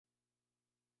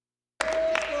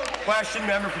Question,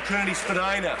 member for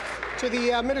Trinity-Spadina. To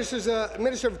the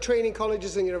Minister of Training,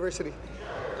 Colleges and University.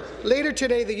 Later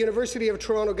today, the University of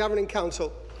Toronto Governing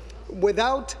Council,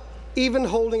 without even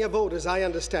holding a vote, as I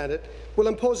understand it, will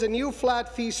impose a new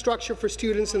flat fee structure for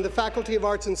students in the Faculty of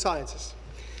Arts and Sciences.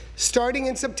 Starting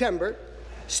in September,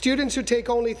 students who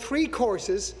take only 3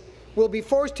 courses will be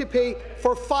forced to pay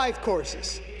for 5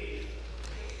 courses.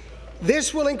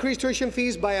 This will increase tuition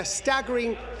fees by a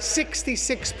staggering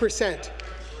 66%.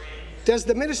 Does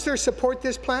the minister support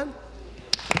this plan?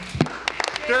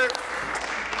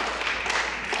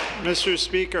 Mr.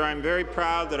 Speaker, I'm very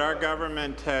proud that our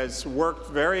government has worked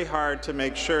very hard to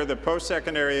make sure that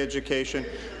post-secondary education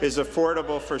is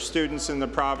affordable for students in the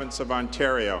province of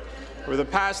Ontario. Over the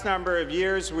past number of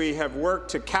years, we have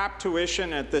worked to cap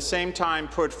tuition, at the same time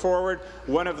put forward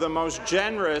one of the most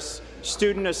generous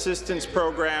student assistance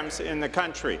programs in the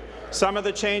country. Some of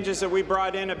the changes that we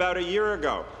brought in about a year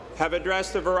ago have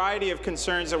addressed a variety of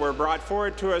concerns that were brought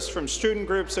forward to us from student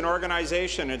groups and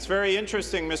organizations. It's very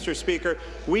interesting, Mr. Speaker.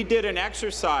 We did an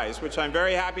exercise, which I'm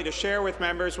very happy to share with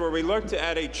members, where we looked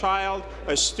at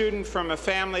a student from a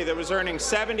family that was earning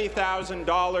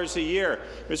 $70,000 a year.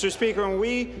 Mr. Speaker, when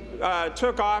we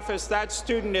took office, that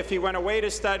student, if he went away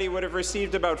to study, would have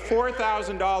received about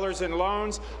 $4,000 in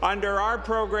loans. Under our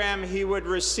program, he would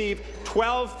receive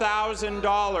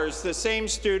 $12,000, the same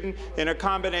student, in a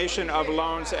combination of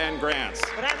loans and grants.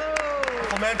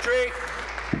 Supplementary.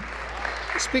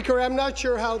 Speaker, I'm not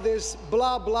sure how this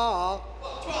blah, blah,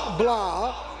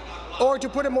 blah, or to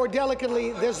put it more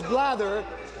delicately, this blather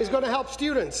is going to help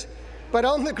students. But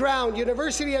on the ground,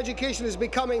 university education is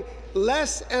becoming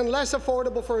less and less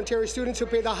affordable for Ontario students who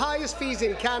pay the highest fees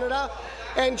in Canada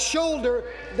and shoulder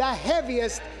the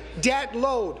heaviest debt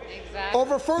load. Exactly.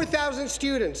 Over 4,000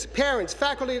 students, parents,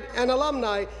 faculty and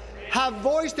alumni have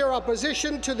voiced their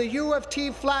opposition to the U of T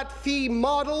flat fee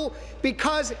model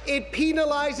because it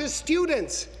penalizes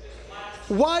students.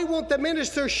 Why won't the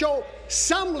minister show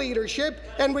some leadership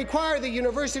and require the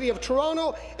University of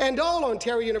Toronto and all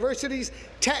Ontario universities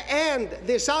to end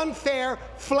this unfair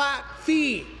flat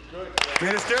fee?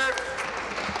 Minister.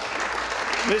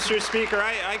 Mr. Speaker,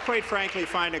 I quite frankly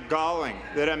find it galling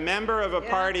that a member of a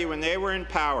party, when they were in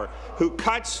power, who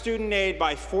cut student aid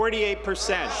by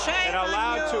 48% and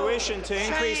allowed tuition to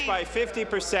increase by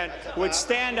 50%, would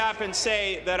stand up and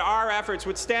say that our efforts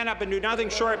would stand up and do nothing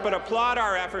short but applaud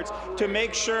our efforts to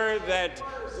make sure that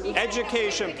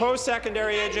education,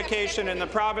 post-secondary education in the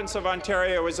province of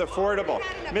Ontario is affordable.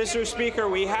 Mr. Speaker,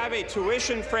 we have a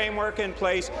tuition framework in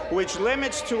place which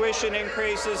limits tuition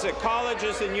increases at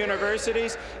colleges and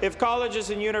universities. If colleges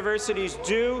and universities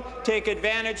do take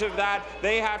advantage of that,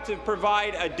 they have to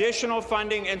provide additional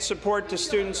funding and support to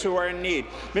students who are in need.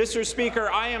 Mr.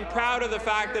 Speaker, I am proud of the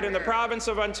fact that in the province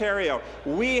of Ontario,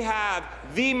 we have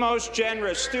the most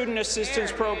generous student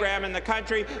assistance program in the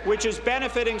country, which is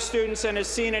benefiting students and has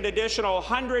seen an additional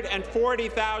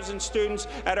 140,000 students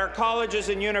at our colleges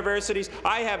and universities.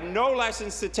 I have no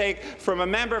lessons to take from a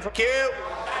member. Thank you.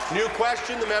 New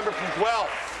question, the member from Guelph.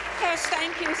 Yes,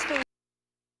 thank you, Speaker.